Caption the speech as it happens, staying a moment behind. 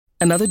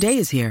Another day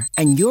is here,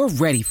 and you're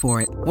ready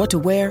for it. What to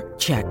wear?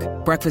 Check.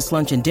 Breakfast,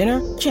 lunch, and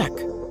dinner? Check.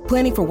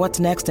 Planning for what's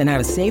next and how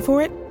to save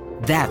for it?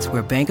 That's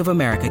where Bank of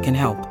America can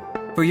help.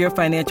 For your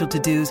financial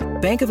to-dos,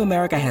 Bank of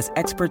America has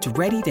experts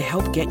ready to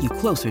help get you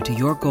closer to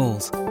your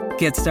goals.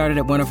 Get started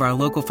at one of our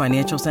local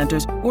financial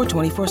centers or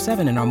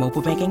 24/7 in our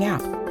mobile banking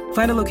app.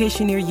 Find a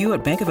location near you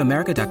at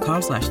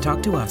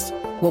bankofamerica.com/talktous.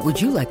 What would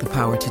you like the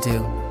power to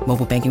do?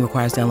 Mobile banking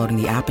requires downloading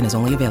the app and is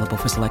only available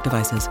for select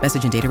devices.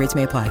 Message and data rates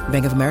may apply.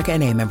 Bank of America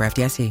N.A., member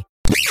FDIC.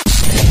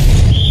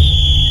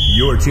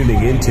 You're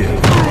tuning into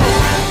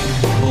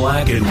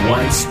Black and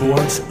White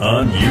Sports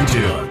on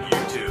YouTube.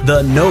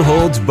 The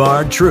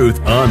no-holds-barred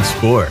truth on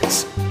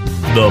sports.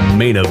 The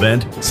main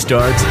event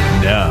starts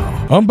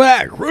now. I'm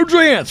back.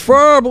 Rudrance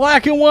for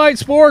Black and White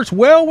Sports.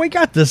 Well, we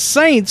got the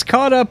Saints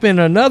caught up in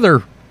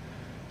another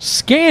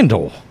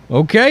scandal.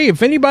 Okay,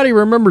 if anybody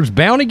remembers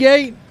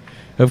Bountygate,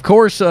 of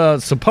course,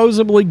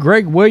 supposedly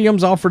Greg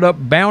Williams offered up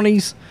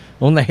bounties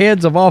on the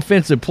heads of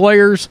offensive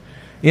players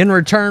in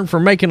return for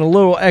making a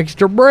little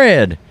extra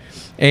bread.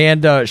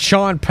 And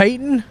Sean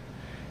Payton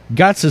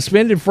got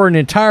suspended for an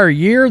entire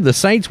year. The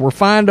Saints were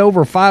fined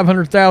over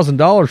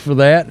 $500,000 for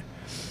that.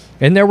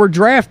 And there were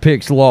draft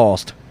picks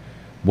lost.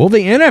 Well,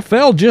 the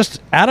NFL just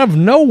out of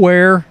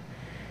nowhere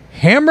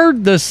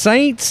hammered the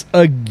Saints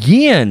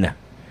again.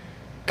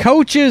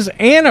 Coaches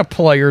and a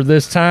player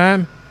this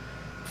time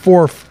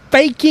for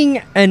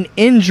faking an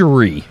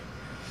injury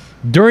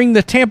during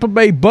the Tampa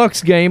Bay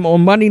Bucks game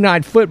on Monday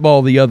Night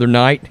Football the other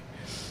night.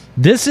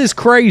 This is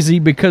crazy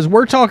because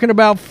we're talking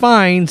about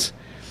fines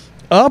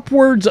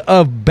upwards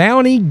of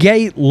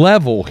Bountygate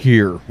level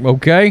here,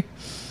 okay?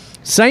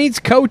 Saints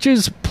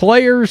coaches,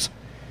 players,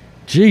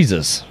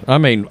 Jesus. I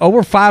mean,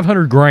 over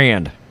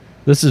 $500,000.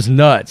 This is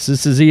nuts.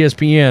 This is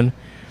ESPN.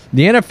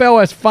 The NFL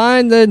has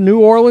fined the New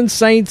Orleans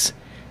Saints,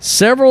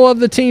 several of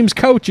the team's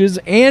coaches,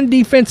 and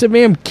defensive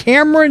end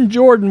Cameron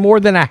Jordan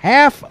more than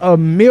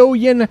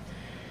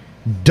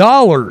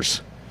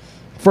 $500,000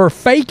 for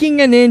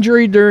faking an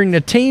injury during the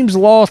team's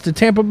loss to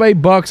Tampa Bay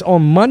Bucks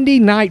on Monday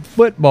Night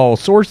Football,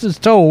 sources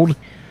told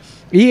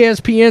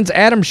ESPN's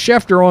Adam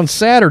Schefter on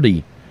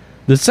Saturday.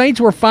 The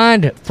Saints were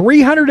fined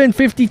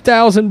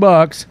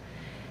 $350,000,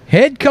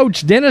 head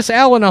coach Dennis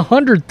Allen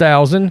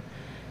 $100,000,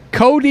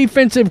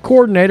 co-defensive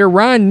coordinator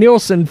Ryan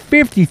Nielsen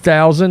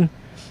 $50,000,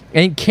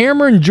 and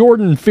Cameron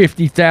Jordan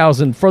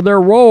 $50,000 for their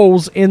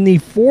roles in the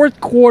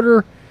fourth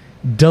quarter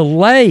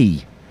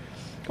delay.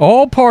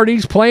 All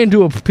parties plan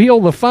to appeal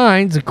the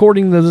fines,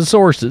 according to the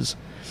sources.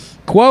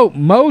 Quote,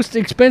 most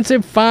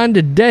expensive fine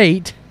to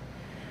date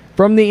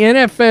from the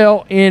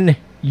NFL in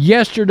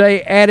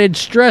yesterday added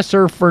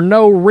stressor for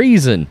no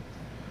reason.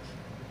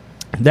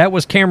 That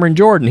was Cameron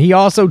Jordan. He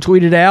also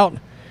tweeted out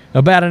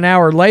about an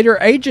hour later,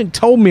 agent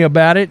told me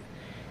about it,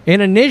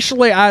 and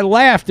initially I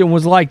laughed and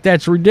was like,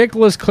 that's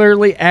ridiculous,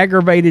 clearly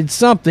aggravated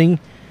something.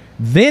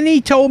 Then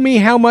he told me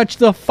how much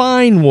the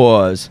fine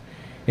was,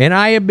 and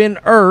I have been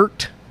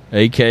irked,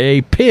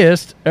 a.k.a.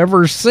 pissed,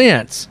 ever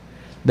since.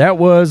 That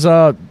was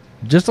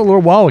just a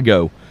little while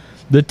ago.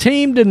 The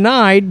team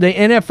denied the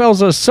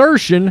NFL's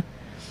assertion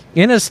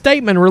in a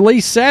statement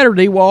released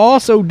Saturday while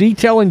also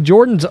detailing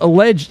Jordan's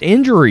alleged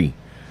injury.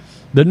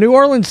 The New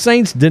Orleans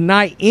Saints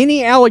deny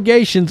any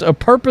allegations of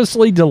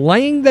purposely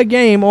delaying the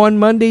game on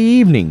Monday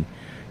evening.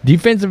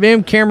 Defensive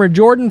end Cameron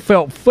Jordan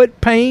felt foot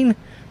pain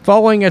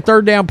following a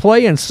third down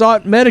play and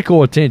sought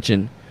medical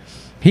attention.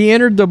 He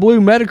entered the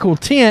blue medical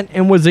tent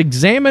and was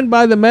examined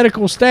by the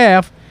medical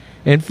staff,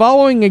 and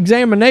following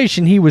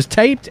examination, he was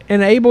taped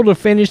and able to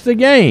finish the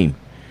game.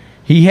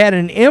 He had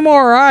an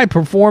MRI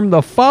performed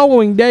the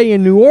following day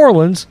in New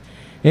Orleans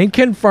and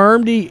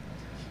confirmed he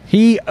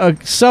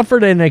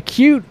suffered an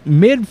acute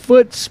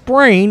mid-foot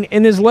sprain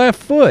in his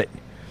left foot.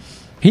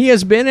 He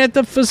has been at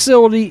the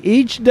facility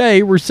each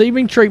day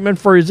receiving treatment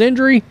for his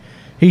injury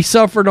he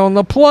suffered on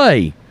the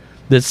play.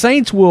 The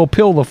Saints will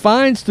appeal the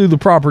fines through the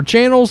proper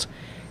channels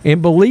and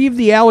believe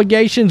the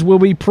allegations will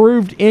be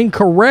proved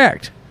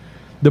incorrect.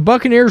 The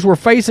Buccaneers were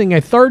facing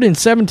a 3rd and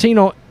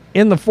 17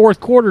 in the fourth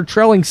quarter,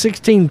 trailing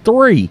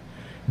 16-3.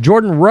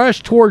 Jordan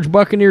rushed towards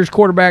Buccaneers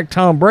quarterback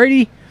Tom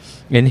Brady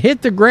and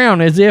hit the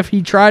ground as if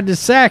he tried to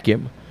sack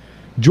him.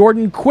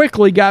 Jordan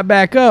quickly got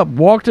back up,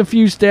 walked a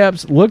few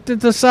steps, looked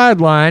at the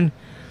sideline,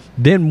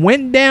 then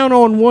went down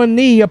on one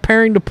knee,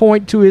 appearing to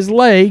point to his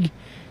leg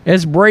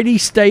as Brady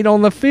stayed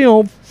on the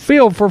field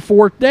for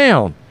fourth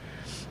down.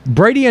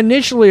 Brady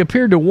initially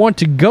appeared to want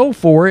to go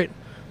for it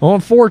on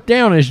fourth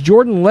down as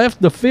Jordan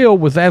left the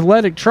field with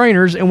athletic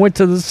trainers and went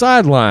to the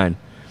sideline.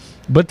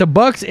 But the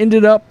Bucs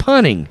ended up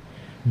punting.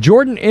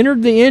 Jordan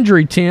entered the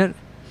injury tent,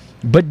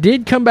 but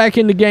did come back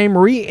in the game,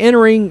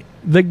 re-entering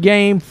the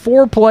game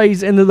 4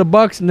 plays into the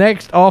Bucs'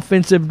 next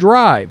offensive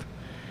drive.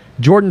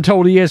 Jordan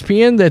told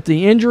ESPN that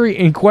the injury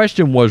in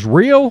question was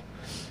real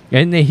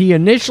and that he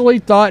initially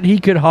thought he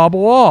could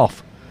hobble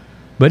off.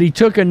 But he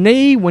took a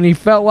knee when he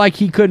felt like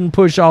he couldn't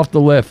push off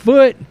the left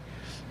foot.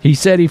 He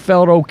said he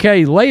felt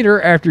okay later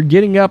after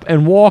getting up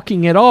and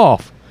walking it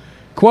off.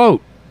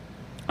 Quote,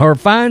 are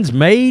fines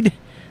made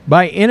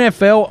by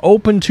NFL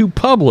open to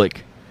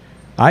public?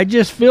 I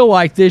just feel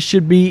like this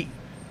should be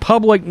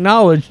public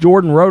knowledge,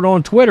 Jordan wrote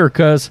on Twitter,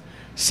 because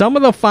some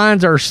of the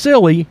fines are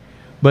silly,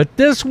 but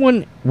this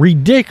one,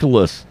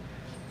 ridiculous.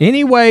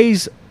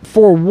 Anyways,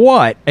 for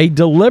what? A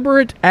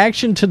deliberate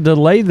action to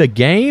delay the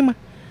game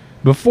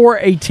before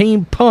a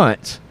team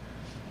punts.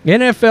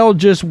 NFL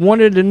just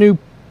wanted a new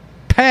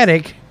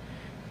paddock,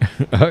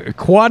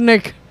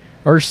 Quadnick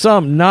or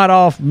something, not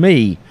off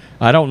me.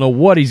 I don't know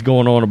what he's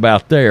going on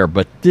about there,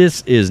 but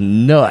this is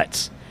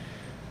nuts.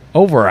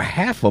 Over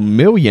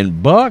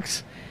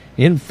 $500,000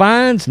 in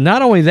fines.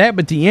 Not only that,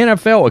 but the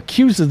NFL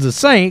accuses the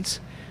Saints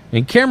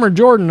and Cameron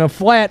Jordan of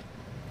flat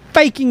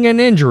faking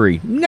an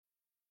injury.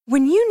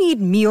 When you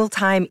need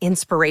mealtime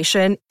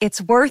inspiration,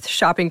 it's worth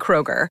shopping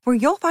Kroger, where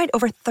you'll find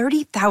over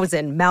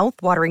 30,000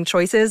 mouth-watering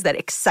choices that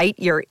excite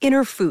your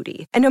inner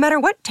foodie. And no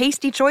matter what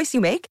tasty choice you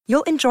make,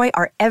 you'll enjoy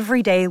our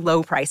everyday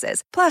low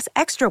prices, plus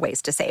extra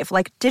ways to save,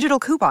 like digital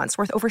coupons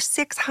worth over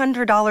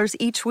 $600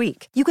 each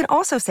week. You can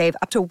also save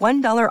up to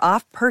 $1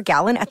 off per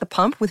gallon at the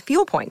pump with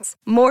fuel points.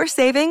 More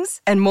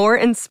savings and more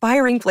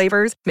inspiring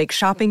flavors make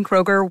shopping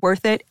Kroger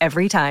worth it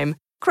every time.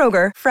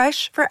 Kroger,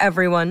 fresh for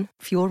everyone.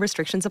 Fuel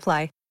restrictions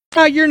apply.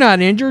 You're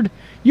not injured.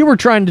 You were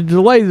trying to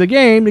delay the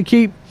game to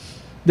keep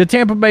the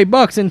Tampa Bay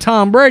Bucks and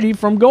Tom Brady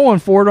from going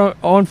for it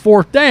on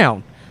fourth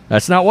down.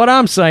 That's not what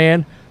I'm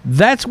saying.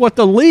 That's what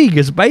the league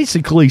is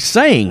basically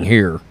saying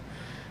here,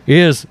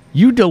 is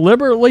you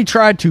deliberately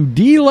tried to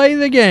delay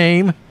the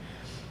game.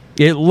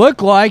 It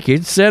looked like,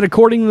 it said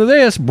according to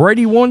this,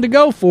 Brady wanted to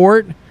go for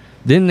it.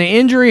 Then the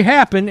injury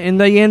happened, and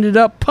they ended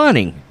up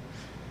punting.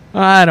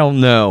 I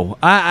don't know.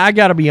 I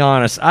got to be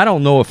honest. I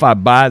don't know if I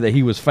buy that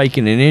he was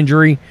faking an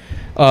injury.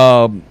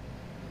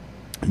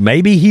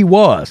 Maybe he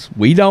was.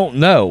 We don't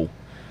know.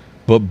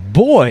 But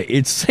boy,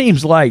 it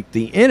seems like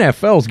the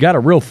NFL's got a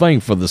real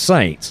thing for the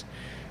Saints.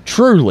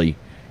 Truly.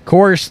 Of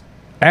course,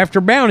 after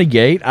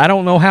Bountygate, I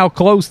don't know how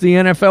close the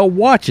NFL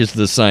watches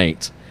the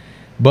Saints.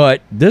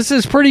 But this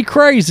is pretty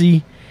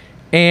crazy.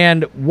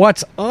 And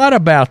what's odd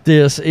about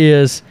this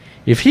is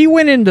if he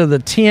went into the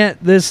tent,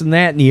 this and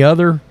that and the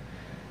other,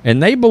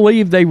 and they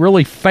believe they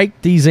really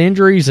faked these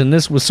injuries and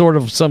this was sort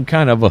of some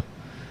kind of a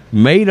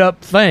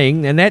made-up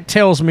thing, and that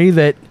tells me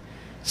that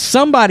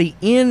somebody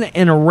in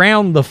and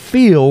around the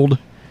field,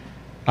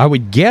 I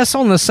would guess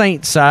on the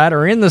Saints side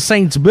or in the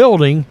Saints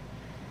building,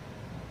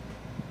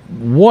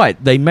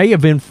 they may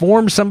have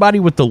informed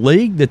somebody with the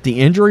league that the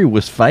injury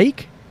was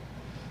fake,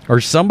 or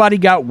somebody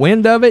got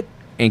wind of it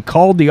and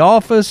called the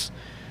office.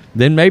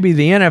 Then maybe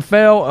the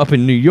NFL up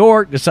in New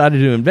York decided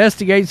to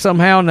investigate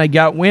somehow and they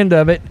got wind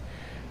of it,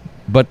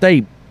 but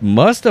they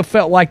must have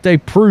felt like they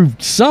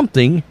proved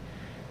something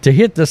to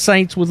hit the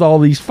Saints with all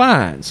these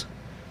fines.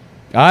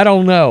 I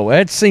don't know.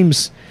 That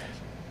seems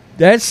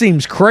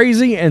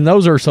crazy, and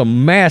those are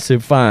some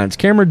massive fines.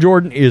 Cameron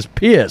Jordan is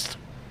pissed.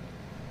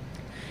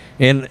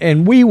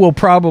 And we will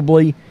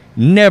probably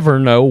never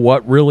know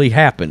what really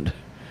happened.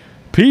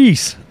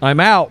 Peace.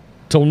 I'm out.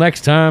 Till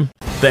next time.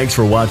 Thanks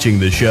for watching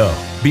the show.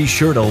 Be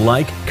sure to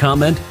like,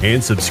 comment,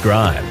 and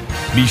subscribe.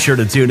 Be sure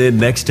to tune in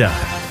next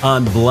time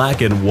on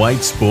Black and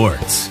White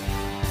Sports.